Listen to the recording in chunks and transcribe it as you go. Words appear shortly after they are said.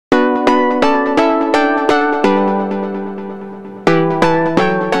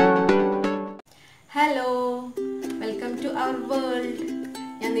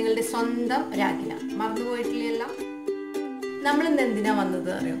സ്വന്തം രാഖിന. മറന്നുപോയിട്ടില്ല. നമ്മൾ ഇന്ന് എന്തിനാ വന്നത്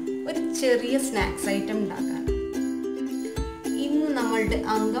അറിയോ? ഒരു ചെറിയ സ്നാക്സ് ഐറ്റം ഉണ്ടാക്കാൻ. ഇന്ന് നമ്മളുടെ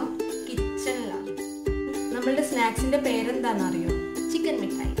അംഗം കിച്ചണിലാണ്. നമ്മളുടെ സ്നാക്സിന്റെ പേരെന്താണെന്ന് അറിയോ? ചിക്കൻ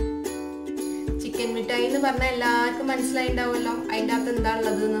മിഠായി. ചിക്കൻ മിഠായി എന്ന് പറഞ്ഞാൽ എല്ലാവർക്കും മനസ്സിലായിണ്ടാവുമല്ലോ അതിൻ്റെ അകത്ത് എന്താ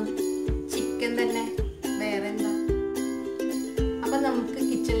ഉള്ളതെന്ന്. ചിക്കൻ തന്നെ, വേറെ എന്താ. അപ്പൊ നമുക്ക്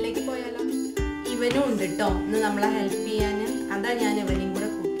കിച്ചണിലേക്ക് പോയാലോ? ഇവനും ഉണ്ട് കേട്ടോ ഇന്ന് നമ്മളെ ഹെൽപ്പ് ചെയ്യാൻ. അതാ ഞാൻ ഇവനെയും കൂടെ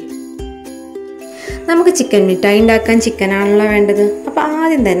കുക്ക് ചെയ്യും. നമുക്ക് ചിക്കൻ മിഠായി ഉണ്ടാക്കാൻ ചിക്കനാണല്ലോ വേണ്ടത്. അപ്പോൾ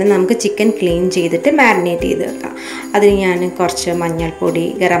ആദ്യം തന്നെ നമുക്ക് ചിക്കൻ ക്ലീൻ ചെയ്തിട്ട് മാരിനേറ്റ് ചെയ്ത് വെക്കാം. അതിന് ഞാൻ കുറച്ച് മഞ്ഞൾപ്പൊടി,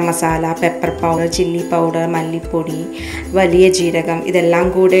 garam masala, pepper powder, chilli powder, മല്ലിപ്പൊടി, വലിയ ജീരകം ഇതെല്ലാം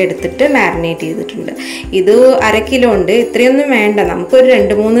കൂടെ എടുത്തിട്ട് മാരിനേറ്റ് ചെയ്തിട്ടുണ്ട്. ഇത് 1/2 കിലോ ഉണ്ട്. ഇത്രയൊന്നും വേണ്ട, നമുക്കൊരു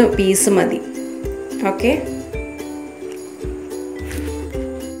 2-3 പീസ് മതി. ഓക്കെ.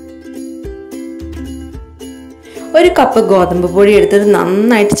 ഒരു കപ്പ് ഗോതമ്പ് പൊടി എടുത്തിട്ട്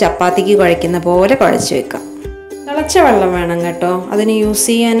നന്നായിട്ട് ചപ്പാത്തിക്ക് കുഴയ്ക്കുന്ന പോലെ കുഴച്ച് വെക്കാം. തിളച്ച വെള്ളം വേണം കേട്ടോ അതിന് യൂസ്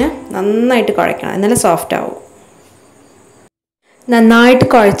ചെയ്യാൻ. നന്നായിട്ട് കുഴയ്ക്കണം, എന്നാലും സോഫ്റ്റ് ആവും. നന്നായിട്ട്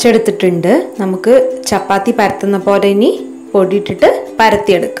കുഴച്ചെടുത്തിട്ടുണ്ട്. നമുക്ക് ചപ്പാത്തി പരത്തുന്ന പോലെ ഇനി പൊടിയിട്ടിട്ട്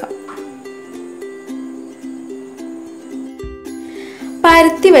പരത്തിയെടുക്കാം.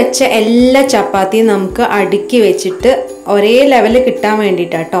 പരത്തി വെച്ച എല്ലാ ചപ്പാത്തിയും നമുക്ക് അടുക്കി വെച്ചിട്ട് ഒരേ ലെവലിൽ കിട്ടാൻ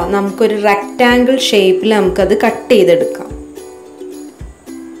വേണ്ടിയിട്ടാട്ടോ നമുക്കൊരു റെക്റ്റാങ്കിൾ ഷേപ്പിൽ നമുക്കത് കട്ട് ചെയ്തെടുക്കാം.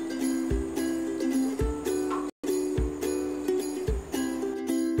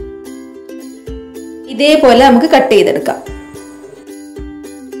 ഇതേപോലെ നമുക്ക് കട്ട് ചെയ്തെടുക്കാം.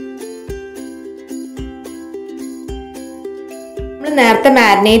 നമ്മൾ നേരത്തെ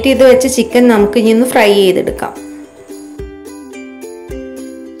മാരിനേറ്റ് ചെയ്ത് വെച്ച ചിക്കൻ നമുക്ക് ഇനി ഒന്ന് ഫ്രൈ ചെയ്തെടുക്കാം.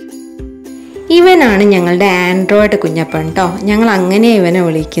 ഇവനാണ് ഞങ്ങളുടെ ആൻഡ്രോയിഡ് കുഞ്ഞപ്പൻ കേട്ടോ. ഞങ്ങൾ അങ്ങനെയാണ് ഇവനെ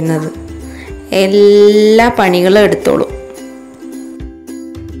വിളിക്കുന്നത്. എല്ലാ പണികളും എടുത്തോളൂ.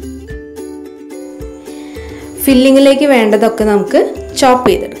 ഫില്ലിങ്ങിലേക്ക് വേണ്ടതൊക്കെ നമുക്ക് ചോപ്പ്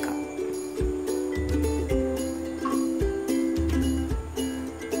ചെയ്തെടുക്കാം.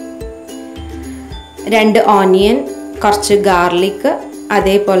 രണ്ട് ഓണിയൻ, കുറച്ച് ഗാർലിക്,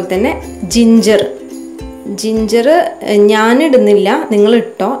 അതേപോലെ തന്നെ ജിഞ്ചർ ഞാനിടുന്നില്ല,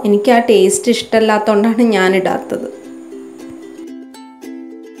 നിങ്ങളിട്ടോ. എനിക്ക് ആ ടേസ്റ്റ് ഇഷ്ടമല്ലാത്തതുകൊണ്ടാണ് ഞാനിടാത്തത്.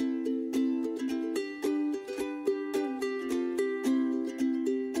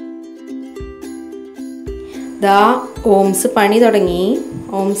 ദാ ഓംസ് പണി തുടങ്ങി.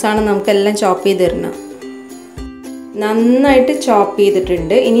 ഓംസാണ് നമുക്കെല്ലാം ചോപ്പ് ചെയ്ത് തരുന്നത്. നന്നായിട്ട് ചോപ്പ്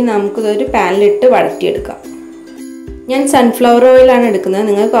ചെയ്തിട്ടുണ്ട്. ഇനി നമുക്കിതൊരു പാനിലിട്ട് വഴറ്റിയെടുക്കാം. ഞാൻ സൺഫ്ലവർ ഓയിലാണ് എടുക്കുന്നത്.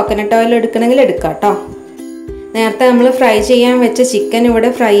 നിങ്ങൾ കോക്കനട്ട് ഓയിൽ എടുക്കണമെങ്കിൽ എടുക്കാം കേട്ടോ. നേരത്തെ നമ്മൾ ഫ്രൈ ചെയ്യാൻ വെച്ച ചിക്കൻ ഇവിടെ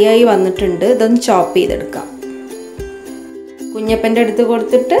ഫ്രൈ ആയി വന്നിട്ടുണ്ട്. ഇതൊന്ന് ചോപ്പ് ചെയ്തെടുക്കാം. കുഞ്ഞപ്പൻ്റെ അടുത്ത്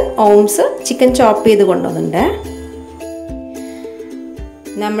കൊടുത്തിട്ട് ഓംസ് ചിക്കൻ ചോപ്പ് ചെയ്ത് കൊണ്ടുവന്നിട്ടുണ്ട്.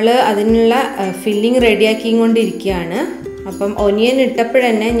 നമ്മൾ അതിനുള്ള ഫില്ലിങ് റെഡിയാക്കി കൊണ്ടിരിക്കുകയാണ്. അപ്പം ഒനിയൻ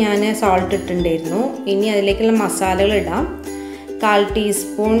ഇട്ടപ്പോഴന്നെ ഞാൻ സോൾട്ട് ഇട്ടിട്ടുണ്ടായിരുന്നു. ഇനി അതിലേക്കുള്ള മസാലകൾ ഇടാം. 1/4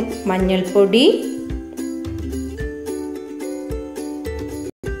 ടീസ്പൂൺ മഞ്ഞൾപ്പൊടി,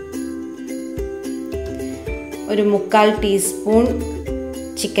 ഒരു 3/4 ടീസ്പൂൺ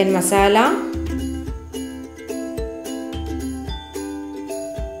ചിക്കൻ മസാല,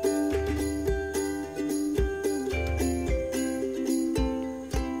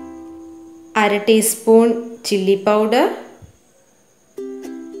 അര ടീസ്പൂൺ ചില്ലി പൗഡർ,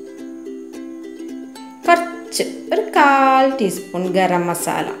 കുറച്ച് ഒരു 1/4 ടീസ്പൂൺ ഗരം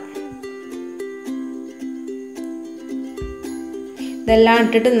മസാല. ഇതെല്ലാം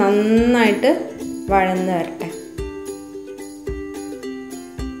ഇട്ടിട്ട് നന്നായിട്ട് വഴന്ന് വരട്ടെ.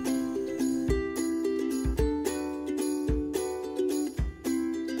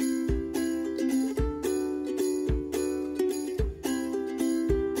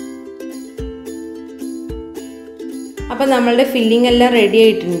 അപ്പോൾ നമ്മളുടെ ഫില്ലിംഗ് എല്ലാം റെഡി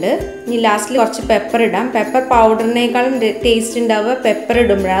ആയിട്ടുണ്ട്. ഇനി ലാസ്റ്റിൽ കുറച്ച് പെപ്പർ ഇടാം. പെപ്പർ പൗഡറിനേക്കാളും ടേസ്റ്റ് ഉണ്ടാവുക പെപ്പർ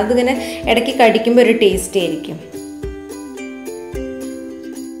ഇടുമ്പോഴാണ്. അതിങ്ങനെ ഇടയ്ക്ക് കടിക്കുമ്പോൾ ഒരു ടേസ്റ്റ് ആയിരിക്കും.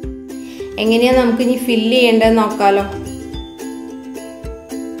 എങ്ങനെയാണ് നമുക്കിനി ഫില്ല് ചെയ്യേണ്ടതെന്ന് നോക്കാമല്ലോ.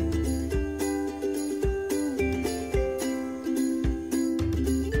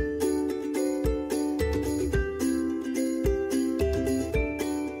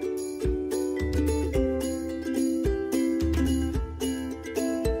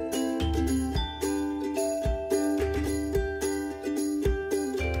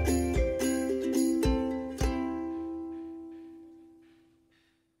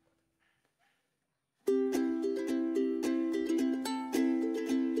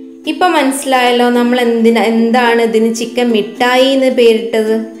 ഇപ്പൊ മനസ്സിലായല്ലോ നമ്മൾ എന്താണ് ഇതിന് ചിക്കൻ മിഠായി എന്ന്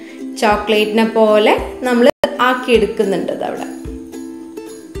പേരിട്ടത്. ചോക്ലേറ്റിനെ പോലെ നമ്മൾ ആക്കി എടുക്കുന്നുണ്ട് അവിടെ.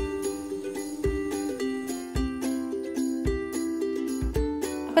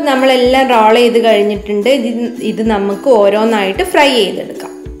 അപ്പോൾ നമ്മളെല്ലാം റോൾ ചെയ്ത് കഴിഞ്ഞിട്ടുണ്ട്. ഇത് നമുക്ക് ഓരോന്നായിട്ട് ഫ്രൈ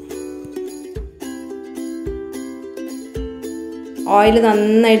ചെയ്തെടുക്കാം. ഓയിൽ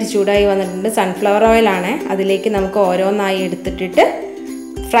നന്നായിട്ട് ചൂടായി വന്നിട്ടുണ്ട്. സൺഫ്ലവർ ഓയിലാണ്. അതിലേക്ക് നമുക്ക് ഓരോന്നായി എടുത്തിട്ടിട്ട്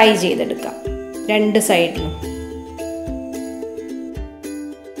ഫ്രൈ ചെയ്തെടുക്കാം. രണ്ട്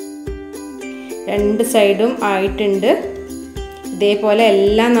സൈഡും ആയിട്ടുണ്ട്. ഇതേപോലെ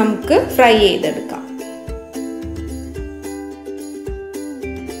എല്ലാം നമുക്ക് ഫ്രൈ ചെയ്തെടുക്കാം.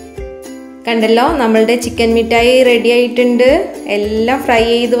 കണ്ടല്ലോ, നമ്മളുടെ ചിക്കൻ മിഠായി റെഡി ആയിട്ടുണ്ട്. എല്ലാം ഫ്രൈ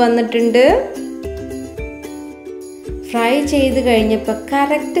ചെയ്ത് വന്നിട്ടുണ്ട്. ഫ്രൈ ചെയ്ത് കഴിഞ്ഞപ്പോൾ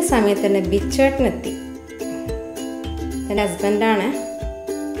കറക്റ്റ് സമയത്ത് തന്നെ ബിച്ചേട്ടനെത്തി. എൻ്റെ ഹസ്ബൻഡാണ്.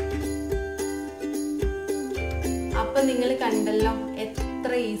 അപ്പം നിങ്ങൾ കണ്ടല്ലോ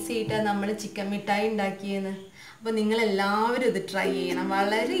എത്ര ഈസി ആയിട്ടാണ് നമ്മൾ ചിക്കൻ മിഠായി ഉണ്ടാക്കിയെന്ന്. അപ്പോൾ നിങ്ങളെല്ലാവരും ഇത് ട്രൈ ചെയ്യണം.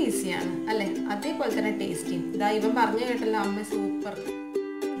 വളരെ ഈസിയാണ് അല്ലേ? അതേപോലെ തന്നെ ടേസ്റ്റിയും. ഇതാ ഇവൻ പറഞ്ഞു കേട്ടല്ലോ, അമ്മ സൂപ്പർ.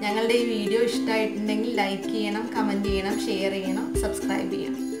 ഞങ്ങളുടെ ഈ വീഡിയോ ഇഷ്ടമായിട്ടുണ്ടെങ്കിൽ ലൈക്ക് ചെയ്യണം, കമൻറ്റ് ചെയ്യണം, ഷെയർ ചെയ്യണം, സബ്സ്ക്രൈബ്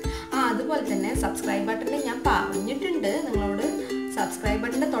ചെയ്യണം. അതുപോലെ തന്നെ സബ്സ്ക്രൈബ് ബട്ടണിൽ ഞാൻ പറഞ്ഞിട്ടുണ്ട് നിങ്ങളോട്. സബ്സ്ക്രൈബ്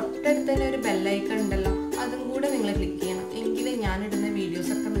ബട്ടൻ്റെ തൊട്ടടുത്ത് തന്നെ ഒരു ബെല്ലൈക്കൺ ഉണ്ടല്ലോ, അതും കൂടെ നിങ്ങൾ ക്ലിക്ക് ചെയ്യണം. എങ്കിലേ ഞാനിടുന്ന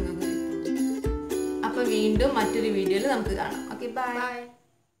വീഡിയോസൊക്കെ നിങ്ങൾക്ക് കിട്ടും. അപ്പോൾ വീണ്ടും മറ്റൊരു വീഡിയോയിൽ നമുക്ക് കാണാം. Okay, by.